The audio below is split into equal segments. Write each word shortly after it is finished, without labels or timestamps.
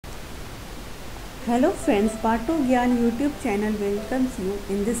Hello friends, Bato Gyan YouTube channel welcomes you.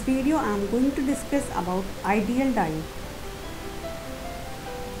 In this video, I am going to discuss about ideal diode.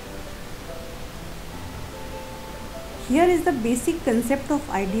 Here is the basic concept of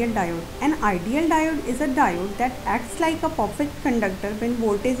ideal diode. An ideal diode is a diode that acts like a perfect conductor when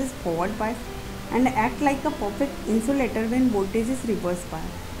voltage is forward biased and acts like a perfect insulator when voltage is reverse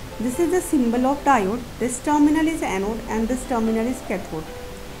biased. This is the symbol of diode. This terminal is anode and this terminal is cathode.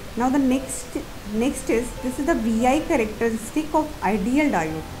 Now the next is this is the VI characteristic of ideal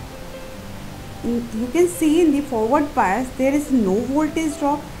diode. You can see in the forward bias there is no voltage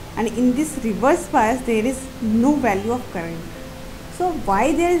drop, and in this reverse bias there is no value of current. So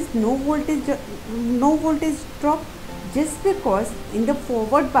why there is no voltage drop? Just because in the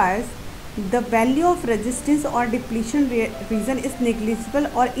forward bias the value of resistance or depletion region is negligible,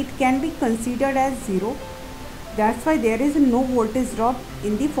 or it can be considered as zero. That's why there is no voltage drop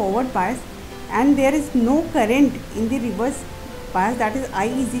in the forward bias, and there is no current in the reverse bias, that is I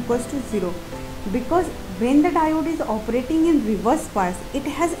is equals to 0. Because when the diode is operating in reverse bias, it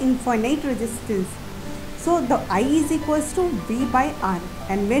has infinite resistance. So the I is equals to V by R,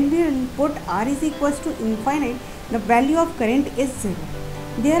 and when we put R is equals to infinite, the value of current is 0.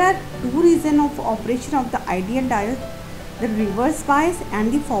 There are two reasons of operation of the ideal diode: the reverse bias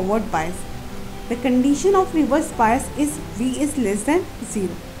and the forward bias. The condition of reverse bias is V is less than 0,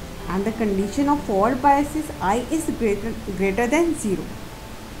 and the condition of forward bias is I is greater than 0.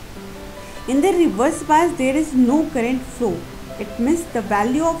 In the reverse bias there is no current flow. It means the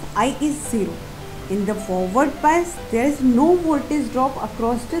value of I is 0. In the forward bias there is no voltage drop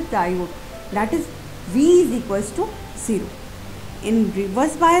across the diode, that is V is equals to 0. In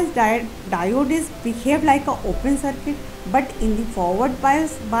reverse bias diode is behave like a open circuit, but in the forward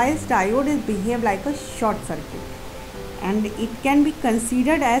bias diode is behave like a short circuit, and it can be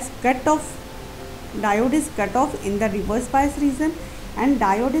considered as cut off. Diode is cut off in the reverse bias region, and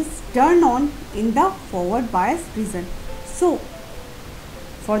diode is turned on in the forward bias region. So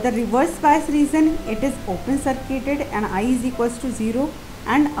for the reverse bias region it is open circuited and I is equals to 0,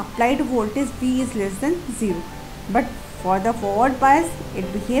 and applied voltage V is less than 0. But for the forward bias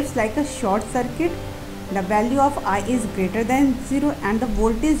it behaves like a short circuit. The value of I is greater than 0, and the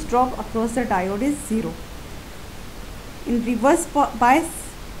voltage drop across the diode is 0. In reverse bias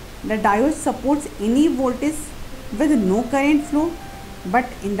the diode supports any voltage with no current flow, but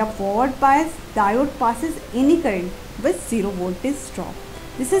in the forward bias diode passes any current with 0 voltage drop.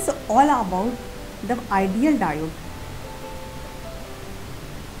 This is all about the ideal diode.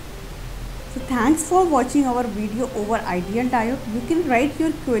 So thanks for watching our video over ideal diode. You can write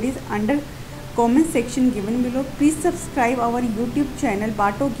your queries under comment section given below. Please subscribe our YouTube channel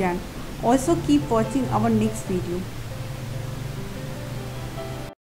Bato Gyan. Also keep watching our next video.